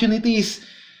opportunities.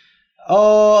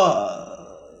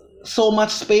 So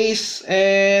much space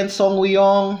and Song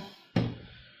Woo-young.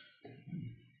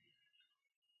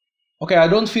 Okay, I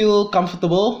don't feel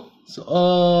comfortable. So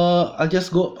I'll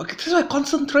just go. Okay, that's why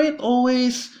concentrate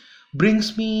always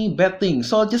brings me bad things.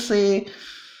 So I'll just say,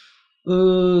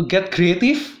 get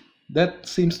creative. That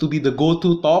seems to be the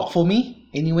go-to talk for me,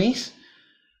 anyways.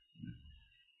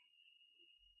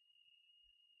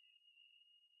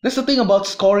 That's the thing about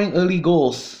scoring early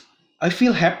goals. I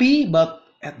feel happy, but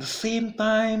at the same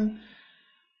time,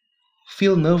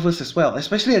 feel nervous as well,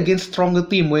 especially against stronger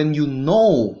team when you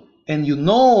know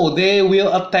they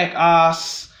will attack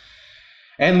us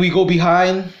and we go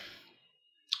behind.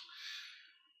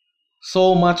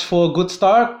 So much for a good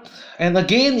start. And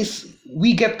again, is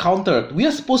we get countered. We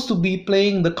are supposed to be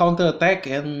playing the counter attack,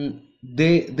 and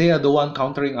they are the one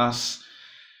countering us.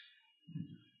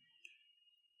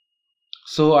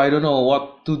 So I don't know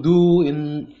what to do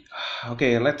in.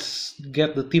 Okay, let's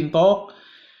get the team talk.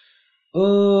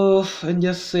 And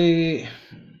just say,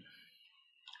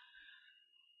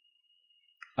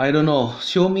 I don't know.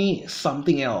 Show me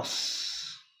something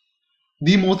else.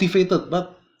 Demotivated,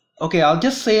 but okay, I'll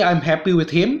just say I'm happy with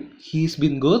him. He's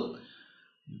been good.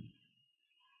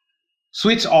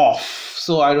 Switch off.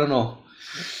 So I don't know.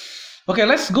 Okay,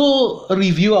 let's go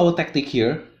review our tactic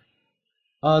here.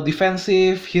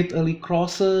 Defensive, hit early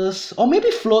crosses, or maybe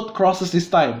float crosses this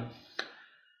time.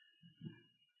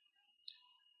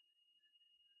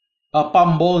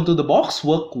 Pump ball into the box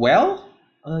worked well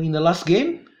in the last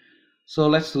game. So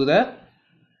let's do that.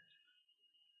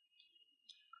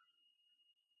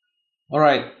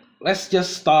 Alright, let's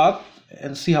just start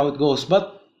and see how it goes.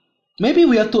 But maybe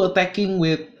we are too attacking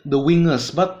with the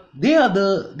wingers, but they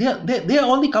are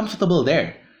only comfortable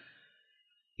there.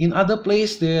 In other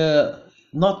places, they're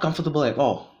not comfortable at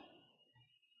all.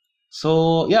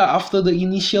 So yeah, after the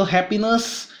initial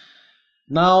happiness,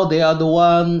 now they are the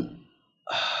one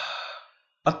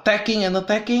attacking and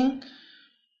attacking.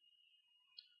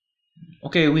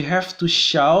 Okay, we have to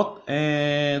shout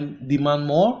and demand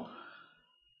more.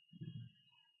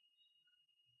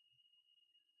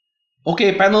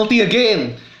 Okay, penalty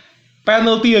again.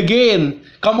 Penalty again.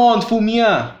 Come on,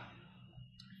 Fumiya.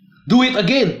 Do it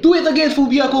again. Do it again.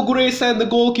 Fumiya Kogure sent the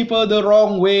goalkeeper the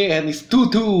wrong way and it's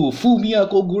 2-2. Fumiya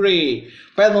Kogure.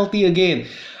 Penalty again.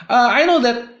 I know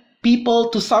that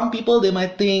to some people, they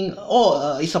might think,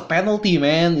 oh, it's a penalty,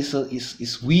 man.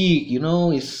 It's weak, you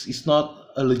know. It's not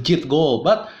a legit goal.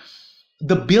 But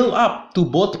the build up to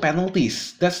both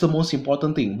penalties, that's the most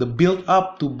important thing. The build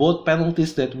up to both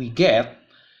penalties that we get.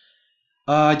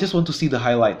 I just want to see the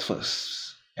highlight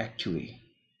first, actually.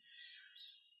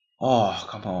 Oh,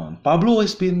 come on. Pablo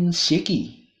has been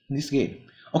shaky in this game.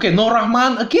 Okay, no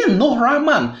Rahman. Again, no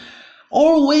Rahman.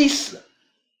 Always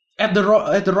at the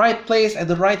right place, at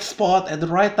the right spot, at the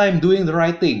right time, doing the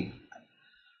right thing.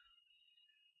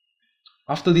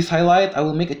 After this highlight, I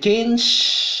will make a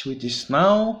change, which is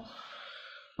now.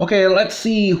 Okay, let's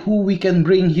see who we can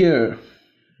bring here.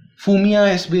 Fumiya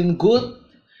has been good.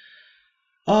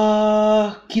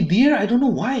 Kidir, I don't know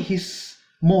why his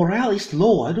morale is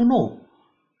low. I don't know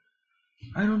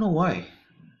why.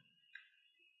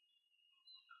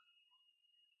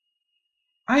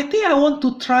 I think I want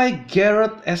to try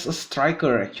Garrett as a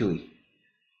striker, actually.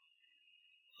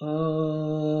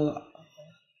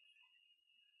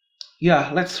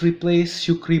 Yeah, let's replace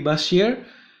Shukri Bashir.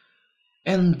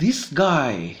 And this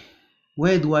guy,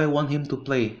 where do I want him to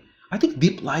play? I think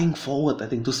deep lying forward, I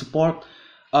think, to support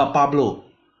Pablo.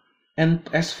 And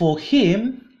as for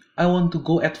him, I want to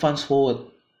go advance forward.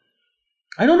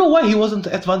 I don't know why he wasn't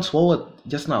advance forward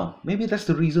just now. Maybe that's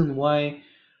the reason why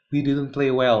we didn't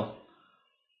play well.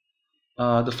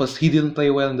 He didn't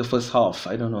play well in the first half.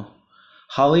 I don't know.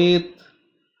 Khalid,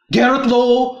 Garrett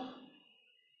Lowe,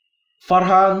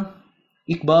 Farhan,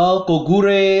 Iqbal,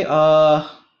 Kogure,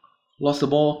 lost the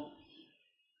ball.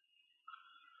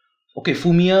 Okay,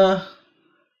 Fumiya.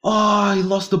 Oh, he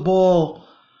lost the ball.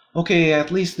 Okay,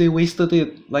 at least they wasted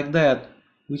it like that,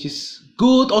 which is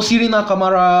good. Oh, Sirina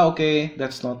Kamara. Okay,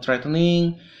 that's not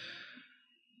threatening.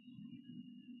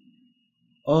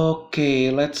 Okay,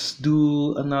 let's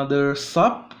do another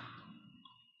sub.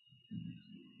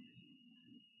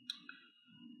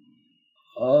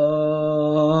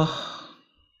 Oh,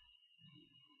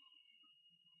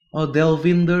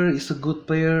 Delvinder is a good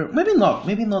player. Maybe not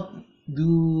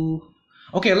do...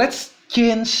 Okay, let's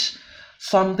change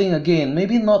something again.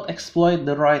 Maybe not exploit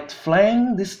the right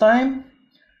flank this time.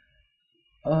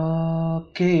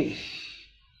 Okay.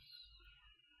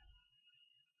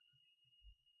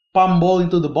 Pump ball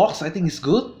into the box, I think it's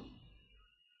good.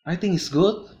 I think it's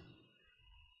good.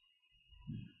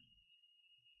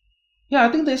 Yeah,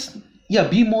 I think there's... Yeah,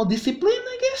 be more disciplined,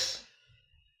 I guess.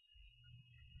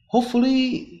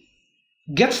 Hopefully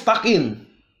get stuck in.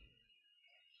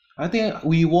 I think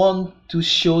we want to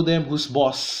show them who's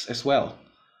boss as well.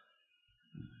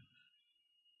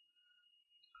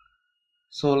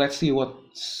 So let's see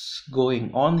what's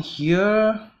going on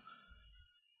here.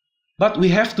 But we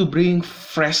have to bring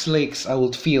fresh legs, I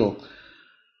would feel.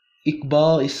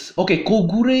 Iqbal is... Okay,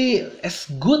 Kogure, as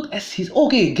good as his...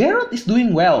 Okay, Garrett is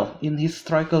doing well in his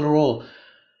striker role.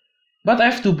 But I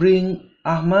have to bring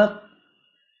Ahmad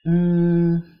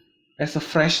as a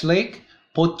fresh leg,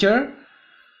 poacher.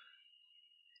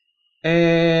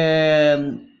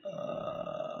 And...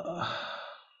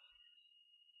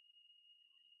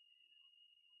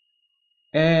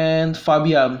 and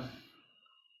Fabian.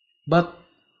 But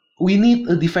we need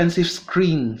a defensive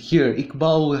screen here.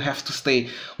 Iqbal will have to stay.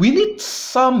 We need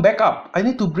some backup. I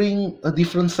need to bring a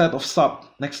different set of sub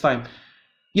next time.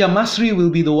 Yeah, Masri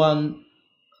will be the one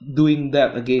doing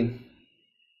that again.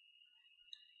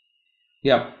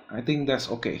 Yeah, I think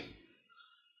that's okay.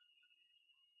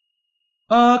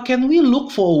 Can we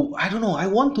look for... I don't know. I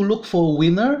want to look for a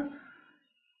winner.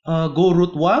 Go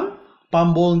route 1.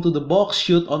 Pump ball into the box.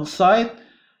 Shoot on side.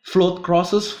 Float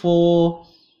crosses for...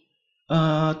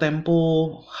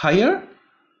 tempo higher?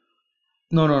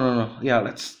 No. Yeah,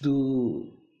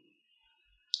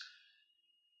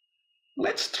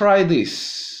 let's try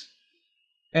this.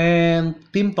 And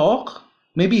team talk.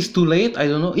 Maybe it's too late, I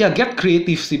don't know. Yeah, get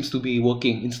creative seems to be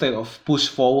working instead of push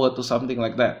forward or something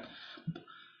like that.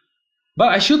 But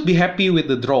I should be happy with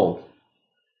the draw.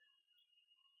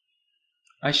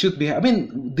 I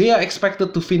mean, they are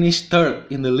expected to finish third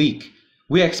in the league.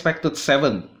 We expected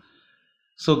 7.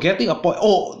 So getting a point...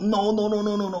 Oh, no.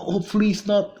 Hopefully it's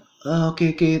not...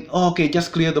 Okay,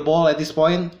 just clear the ball at this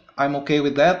point. I'm okay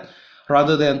with that.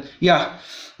 Rather than... Yeah,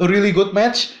 a really good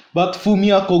match. But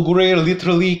Fumiya Kogure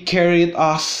literally carried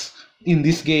us in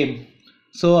this game.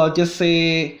 So I'll just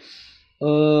say...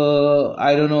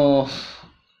 I don't know...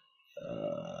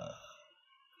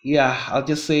 yeah, I'll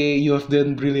just say you have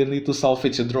done brilliantly to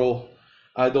salvage a draw.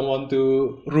 I don't want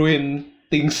to ruin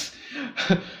things.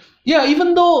 Yeah,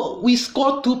 even though we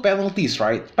scored 2 penalties,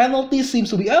 right? Penalties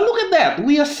seems to be... look at that!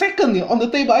 We are second on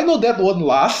the table. I know that one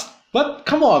last. But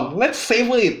come on, let's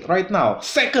savor it right now.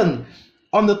 Second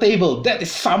on the table. That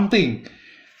is something.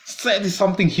 That is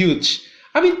something huge.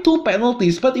 I mean, 2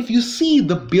 penalties. But if you see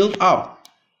the build-up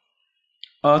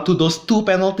to those 2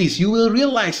 penalties, you will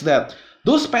realize that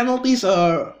those penalties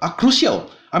are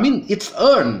crucial. I mean, it's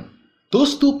earned.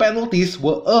 Those 2 penalties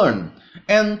were earned.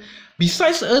 And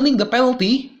besides earning the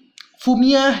penalty,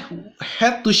 Fumiya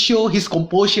had to show his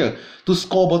composure to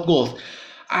score both goals.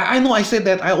 I know I said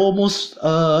that I almost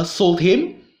sold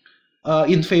him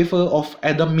in favor of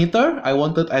Adam Mitter. I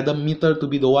wanted Adam Mitter to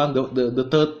be the one, the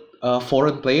third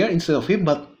foreign player instead of him.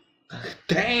 But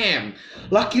damn,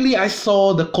 luckily I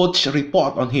saw the coach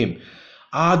report on him.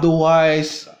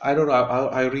 Otherwise, I don't know,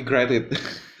 I regret it.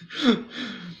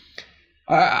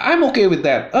 I'm okay with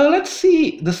that. Let's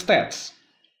see the stats.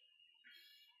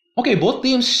 Okay, both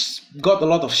teams got a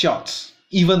lot of shots.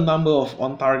 Even number of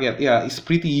on target. Yeah, it's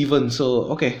pretty even. So,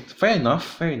 okay, fair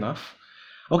enough.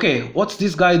 Okay, what's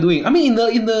this guy doing? I mean,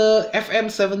 in the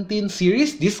FM17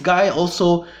 series, this guy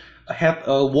also had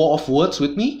a war of words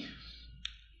with me.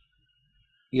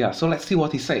 Yeah, so let's see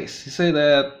what he says. He said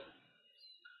that...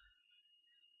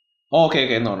 Oh,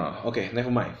 okay, no. Okay, never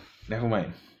mind.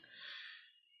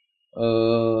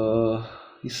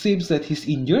 It seems that he's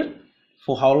injured.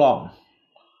 For how long?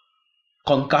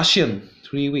 Concussion,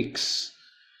 3 weeks.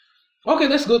 Okay,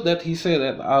 that's good that he said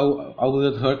that I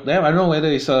wouldn't hurt them. I don't know whether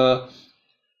it's how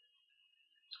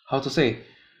to say,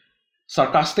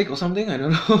 sarcastic or something. I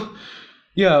don't know.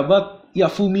 Yeah, but yeah,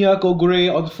 Fumiya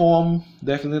Kogure on form,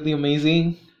 definitely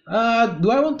amazing.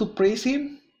 Do I want to praise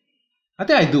him? I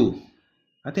think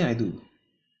I do.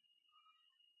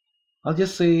 I'll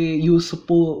just say you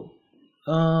support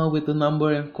with the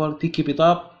number and quality, keep it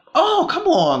up. Oh, come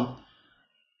on.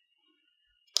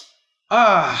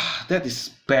 That is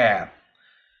bad.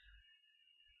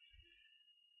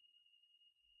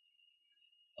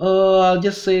 I'll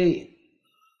just say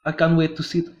I can't wait to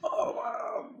see.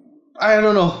 I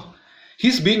don't know.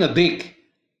 He's being a dick.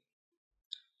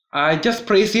 I just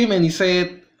praised him and he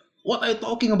said, "What are you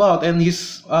talking about?" And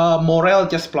his morale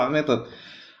just plummeted.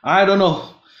 I don't know.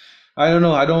 I don't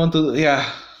know. I don't want to. Yeah.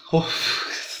 Oh.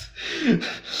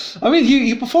 I mean,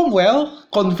 he performed well,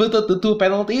 converted the two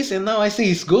penalties, and now I say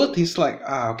he's good. He's like,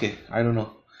 okay. I don't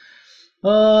know.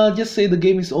 Just say the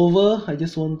game is over. I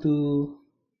just want to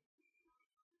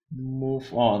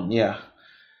move on. Yeah.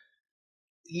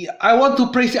 I want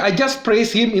to praise. I just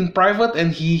praise him in private,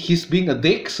 and he's being a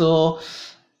dick. So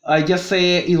I just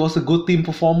say it was a good team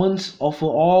performance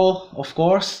overall. Of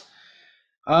course,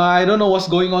 I don't know what's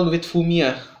going on with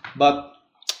Fumiya, but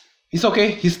it's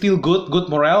okay. He's still good. Good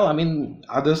morale. I mean,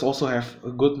 others also have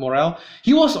a good morale.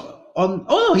 He was on.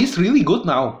 Oh no, he's really good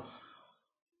now.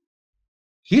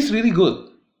 He's really good.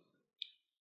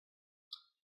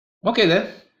 Okay then.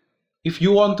 If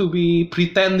you want to be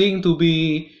pretending to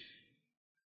be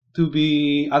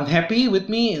unhappy with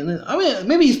me, I mean,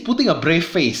 maybe he's putting a brave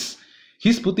face.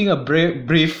 He's putting a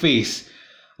brave face.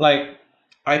 Like,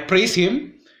 I praise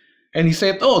him, and he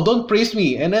said, "Oh, don't praise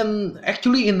me." And then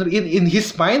actually, in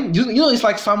his mind, you know, it's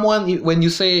like someone when you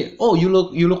say, "Oh, you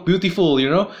look beautiful," you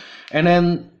know, and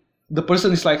then the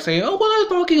person is like saying, "Oh, what are you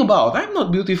talking about? I'm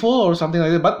not beautiful," or something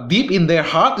like that. But deep in their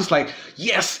heart, it's like,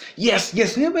 "Yes, yes,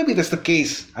 yes." Yeah, maybe that's the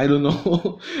case. I don't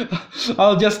know.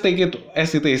 I'll just take it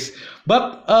as it is.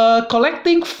 But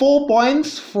collecting 4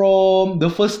 points from the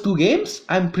first two games,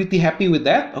 I'm pretty happy with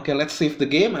that. Okay, let's save the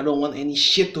game. I don't want any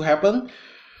shit to happen.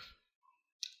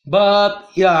 But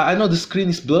yeah, I know the screen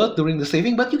is blurred during the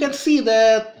saving, but you can see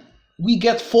that we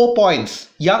get 4 points.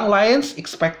 Young Lions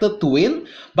expected to win,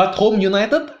 but Home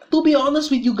United, to be honest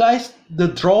with you guys, the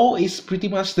draw is pretty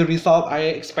much the result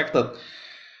I expected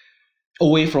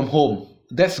away from home.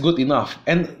 That's good enough.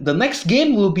 And the next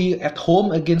game will be at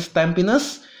home against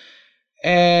Tampines,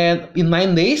 and in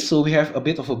 9 days, so we have a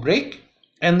bit of a break.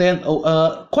 And then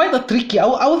quite a tricky,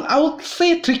 I would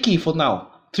say tricky for now.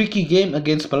 Tricky game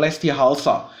against Balestia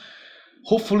Halsa.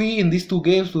 Hopefully in these two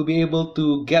games we'll be able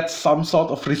to get some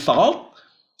sort of result,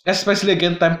 especially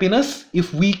against Tampines.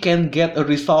 If we can get a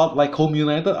result like Home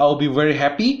United, I'll be very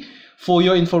happy. For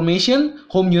your information,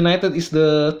 Home United is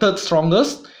the third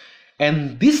strongest,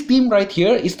 and this team right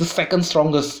here is the second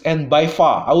strongest, and by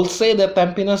far I would say that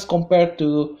Tampines compared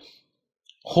to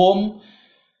Home,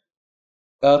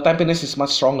 Tampines is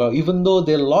much stronger, even though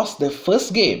they lost their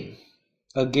first game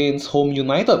against Home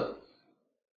United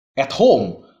at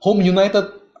home. Home United,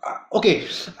 okay,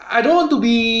 I don't want to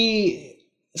be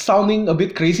sounding a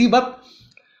bit crazy, but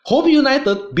Home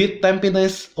United beat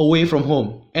Tampines away from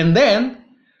home, and then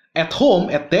at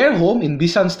home, at their home in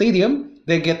Bishan Stadium,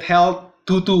 they get held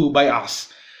 2-2 by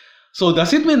us. So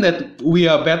does it mean that we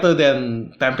are better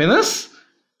than Tampines?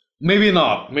 Maybe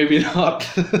not. Maybe not.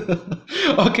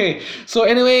 Okay. So,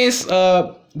 anyways,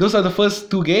 those are the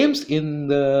first two games in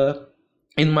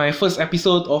my first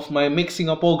episode of my Make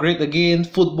Singapore Great Again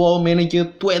Football Manager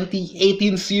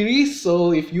 2018 series.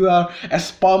 So if you are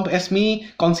as pumped as me,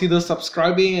 consider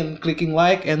subscribing and clicking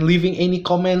like and leaving any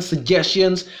comments,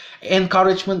 suggestions,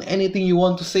 encouragement, anything you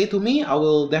want to say to me. I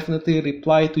will definitely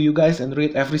reply to you guys and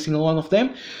read every single one of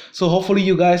them. So hopefully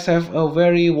you guys have a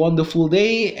very wonderful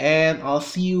day, and I'll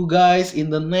see you guys in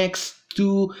the next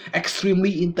two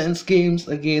extremely intense games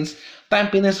against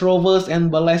Tampines Rovers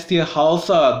and Balestia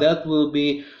Halsa. That will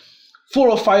be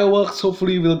full of fireworks.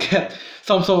 Hopefully we'll get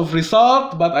some sort of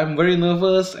result, but I'm very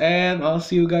nervous, and I'll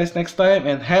see you guys next time,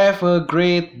 and have a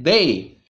great day.